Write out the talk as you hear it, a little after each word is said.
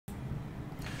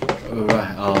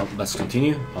Alright, let's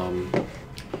continue.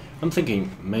 I'm thinking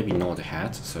maybe not a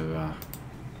hat, so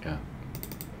yeah,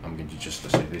 I'm going to just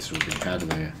say this will be hat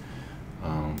layer.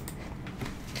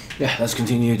 Yeah, let's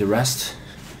continue the rest.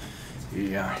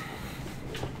 Yeah,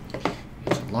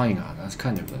 it's a line art. That's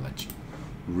kind of like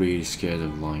really scared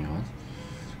of line art.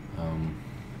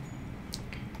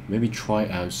 Maybe try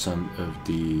out some of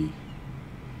the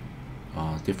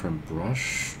different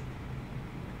brush.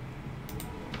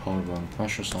 Polygon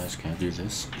pressure size. Can I do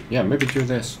this? Yeah, maybe do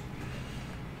this.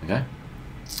 Okay,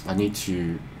 I need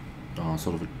to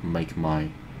sort of make my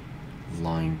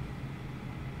line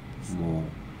more,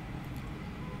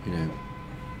 you know,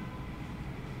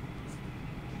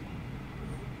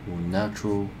 more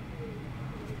natural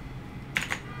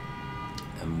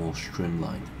and more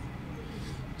streamlined.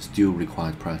 Still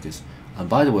required practice. And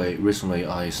by the way, recently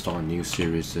I started a new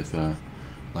series of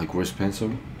like Wrist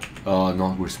Pencil,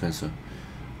 not Wrist Pencil,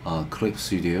 Clip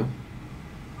Studio,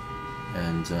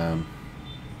 and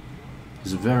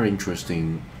it's a very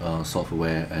interesting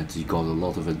software, and you got a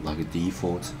lot of it like a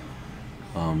default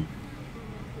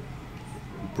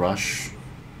brush,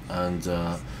 and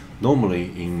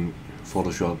normally in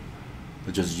Photoshop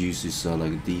I just use this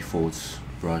like a default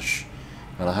brush,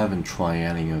 and I haven't tried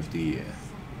any of the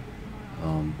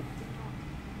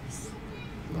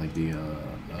like the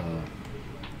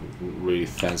really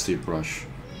fancy brush.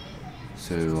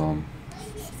 So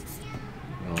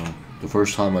the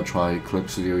first time I tried Clip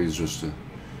Studio is just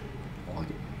like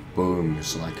boom,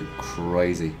 it's like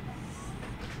crazy.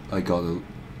 I got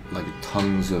like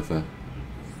tons of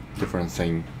different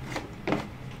thing.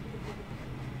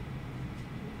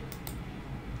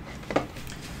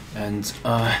 And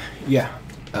yeah,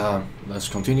 let's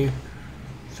continue.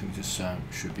 I think this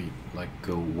should be like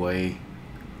go way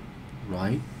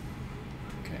right.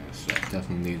 Okay, so I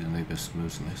definitely need a little bit of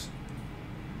smoothness.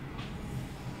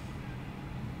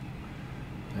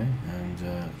 Okay,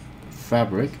 and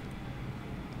fabric,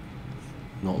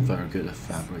 not very good at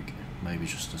fabric, maybe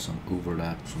just some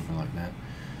overlap, something like that.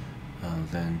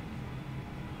 Then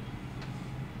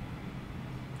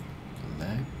the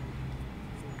leg.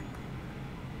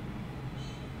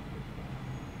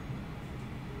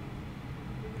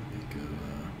 Maybe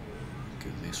go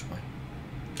this way.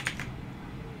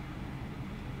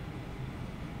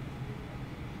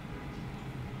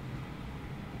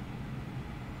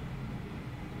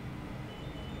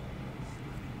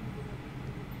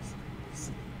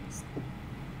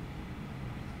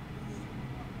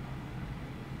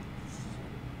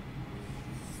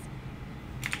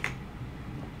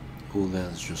 All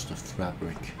that is just a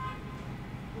fabric.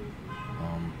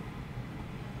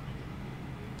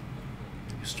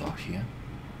 Maybe start here.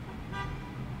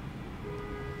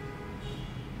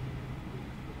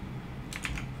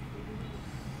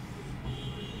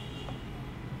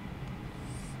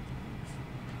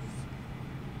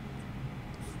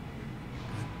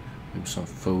 Maybe some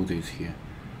folded here,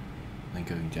 then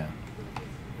going down.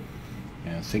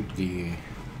 And I think the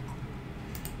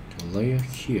layer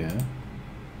here.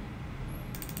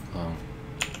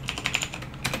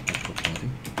 Body,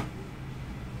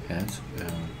 head,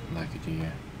 like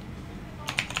the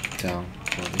down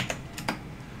body.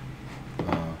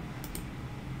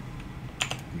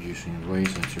 I'm using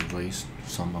eraser to erase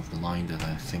some of the line that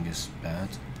I think is bad.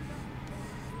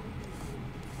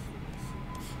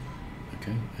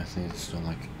 Okay, I think it's still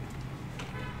like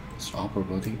it's upper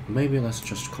body. Maybe let's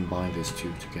just combine these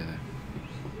two together.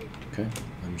 Okay,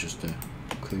 let me just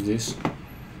click this.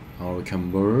 Now we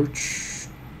can merge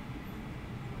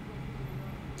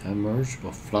and merge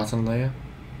or flatten layer.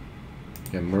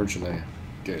 Yeah, merge layer.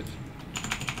 Good.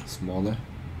 Smaller.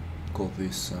 Got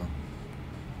this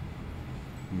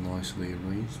nicely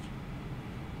erased.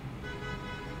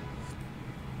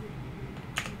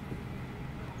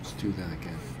 Let's do that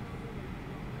again.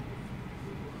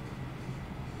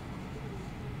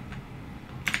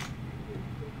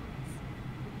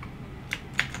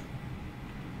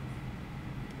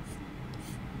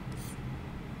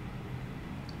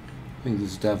 I think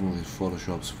this is definitely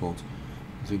Photoshop's fault.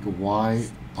 I think why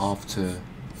after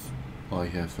I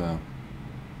have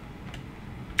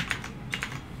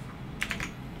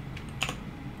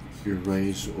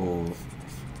erase or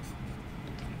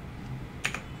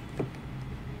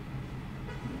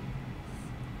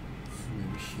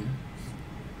maybe here,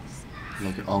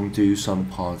 like undo some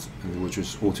parts, and it will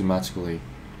just automatically,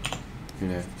 you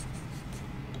know,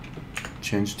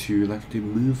 change to like the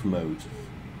move mode.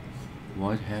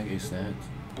 What the heck is that?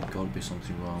 Gotta be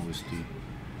something wrong with the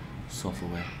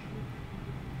software.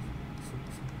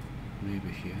 Maybe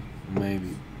here,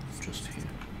 maybe just here.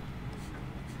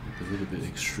 A little bit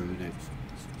extruded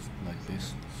like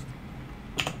this.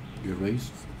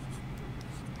 erase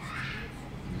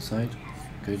inside.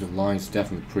 Okay, the line is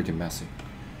definitely pretty messy.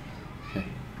 Okay.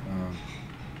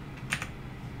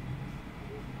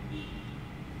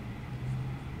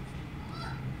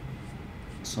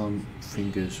 Some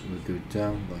fingers will go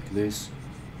down like this.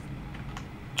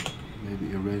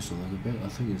 Maybe erase a little bit. I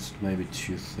think it's maybe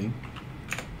too thin.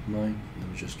 Mine. Let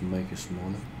me just make it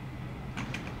smaller.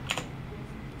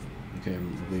 Okay,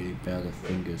 I'm really bad at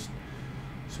fingers.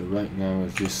 So right now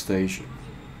at this stage,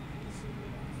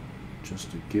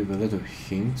 just to give a little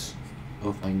hint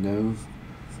of I know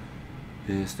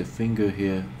is the finger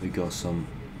here. We got some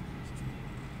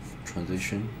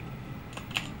transition.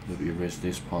 Maybe erase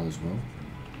this part as well.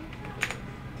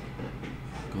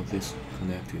 Got this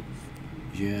connected.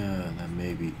 Yeah, that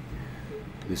maybe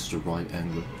this is the right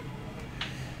angle.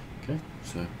 Okay,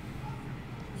 so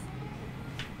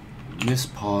this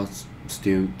part's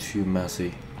still too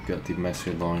messy. Got the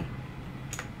messy line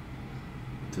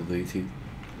deleted.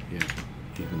 Yeah,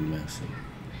 even messy.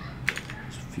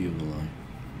 Just feel the line.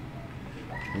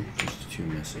 Okay, just too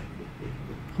messy.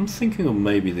 I'm thinking of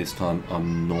maybe this time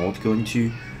I'm not going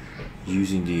to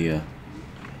using the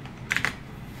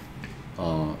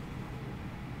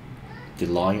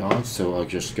line art, so I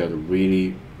just got a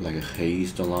really like a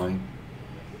haze the line.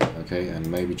 Okay, and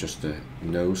maybe just a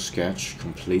no sketch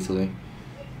completely,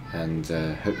 and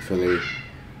hopefully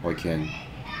I can,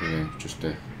 you know, just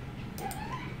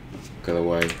get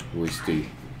away with the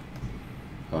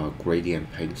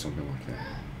gradient paint, something like that.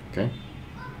 Okay,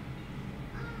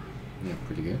 yeah,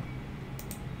 pretty good.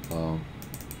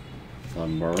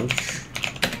 Merge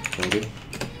body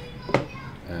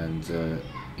and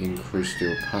increase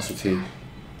the opacity.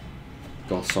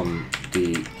 Got some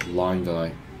the line that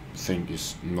I think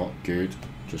is not good,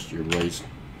 just erase.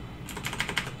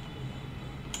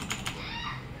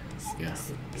 Yeah,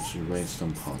 just erase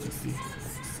some part of the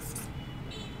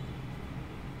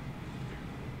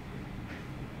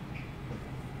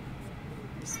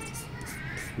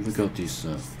we got this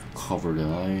covered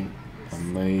eye. I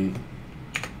may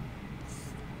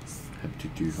have to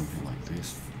do something like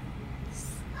this.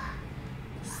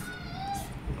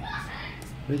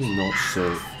 Maybe not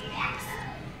so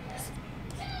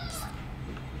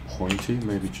pointy,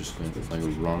 maybe just like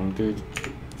rounded.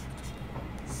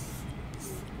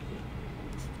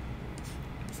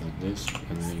 Like this,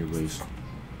 and then erase.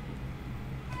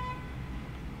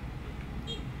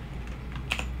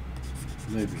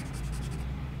 Maybe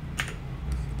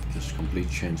just completely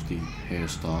change the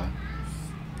hairstyle.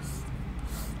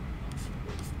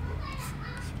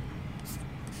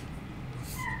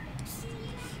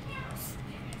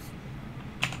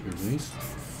 Erase.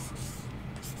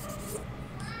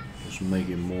 Just make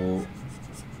it more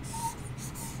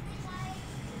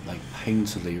like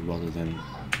painterly rather than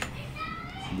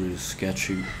really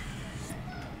sketchy.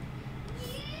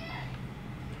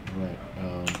 Right.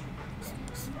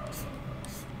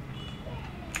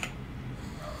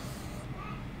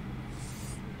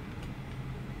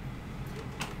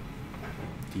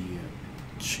 The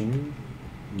chin,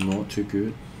 not too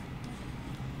good.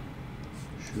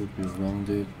 Should be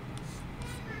rounded,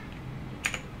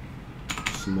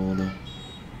 smaller.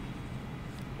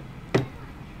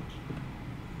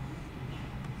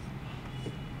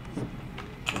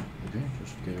 Okay,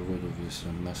 just get rid of this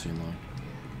messy line.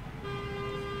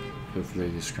 Hopefully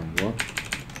this can work.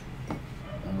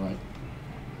 Alright.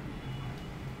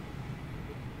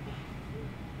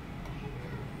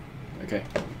 Okay,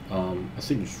 I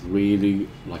think it's really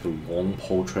like a long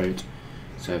portrait,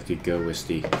 so I have to go with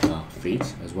the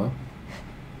feet as well.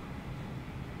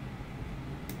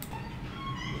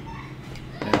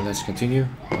 And let's continue.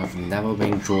 I've never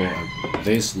been drawn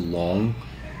this long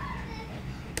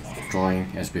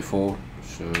drawing as before,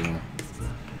 so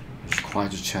it's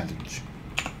quite a challenge.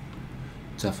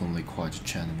 Definitely quite a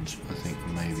challenge. I think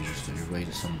maybe just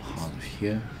erase some part of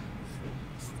here.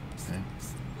 Okay.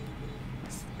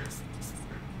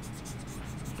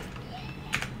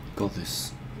 Got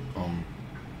this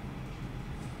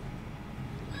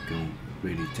go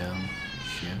really down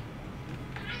here.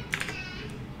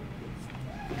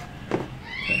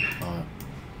 Okay,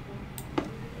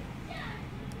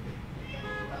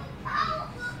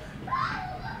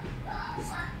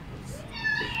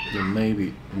 there may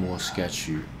be more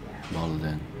sketchy rather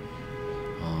than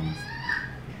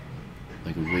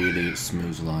like a really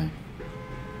smooth line.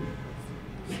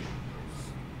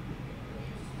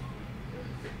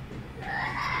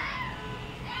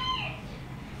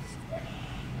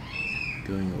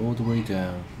 Going all the way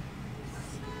down,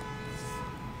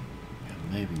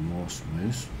 and maybe more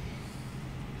smooth.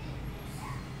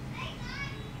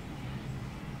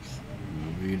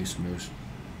 Really smooth.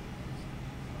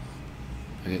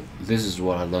 Okay, this is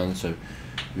what I learned. So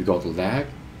we got the leg.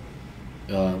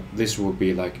 This will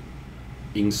be like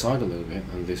inside a little bit,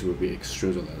 and this will be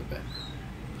extruded a little bit.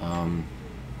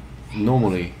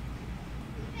 Normally,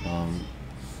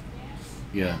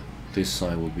 yeah, this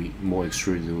side will be more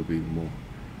extruded, it will be more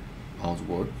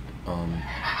outward.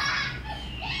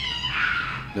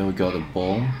 Then we got a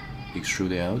bone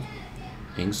extruded out,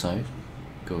 inside,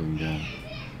 going down.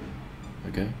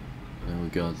 Okay, then we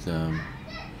got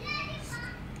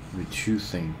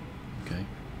retoothing. Okay,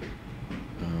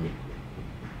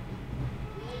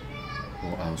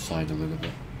 or outside a little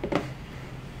bit.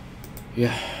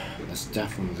 Yeah, that's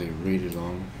definitely really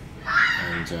long,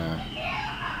 and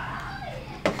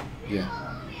yeah,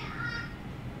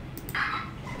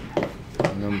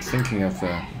 and I'm thinking of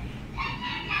a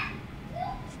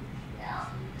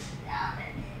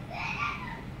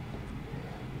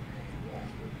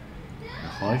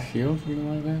high heel, something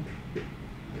like that.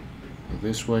 So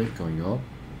this way, going up.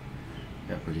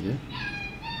 Yeah, pretty good.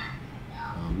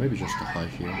 Maybe just a high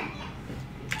heel.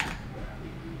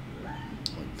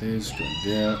 Like this, going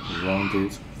there, around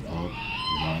it. Oh,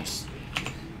 nice.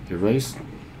 Erase.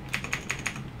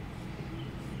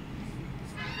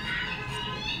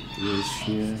 Erase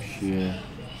here, here,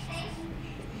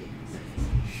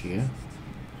 here.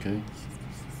 Okay.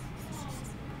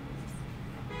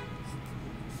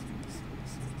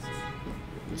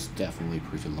 It's definitely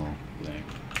pretty long leg.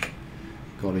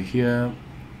 Got it here.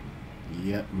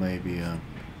 Yeah, maybe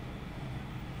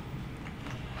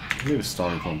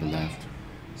starting from the left.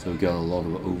 So we got a lot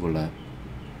of overlap.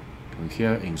 Going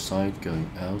here, inside, going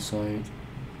outside,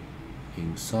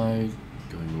 inside,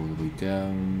 going all the way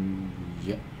down.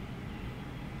 Yeah.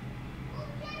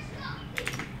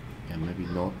 Yeah, maybe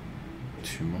not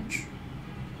too much.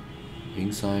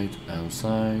 Inside,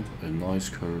 outside, a nice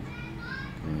curve.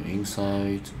 Going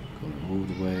inside, going all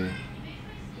the way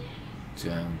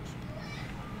down.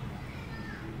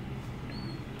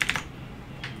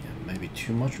 Yeah, maybe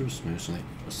too much of smoothly,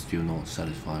 but still not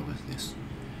satisfied with this.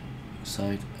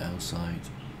 Inside, outside,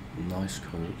 nice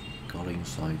curve, got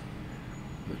inside,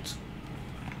 but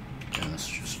yeah, let's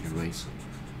just erase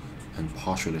and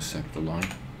partially set the line.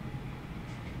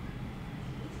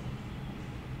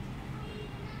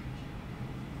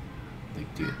 They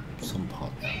did some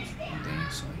part out on the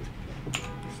inside.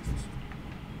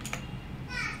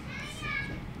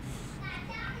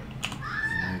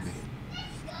 Maybe.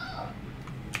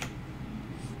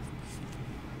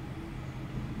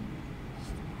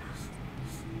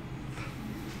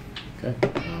 Okay.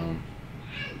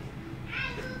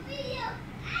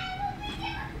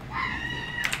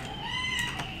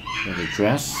 The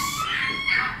dress.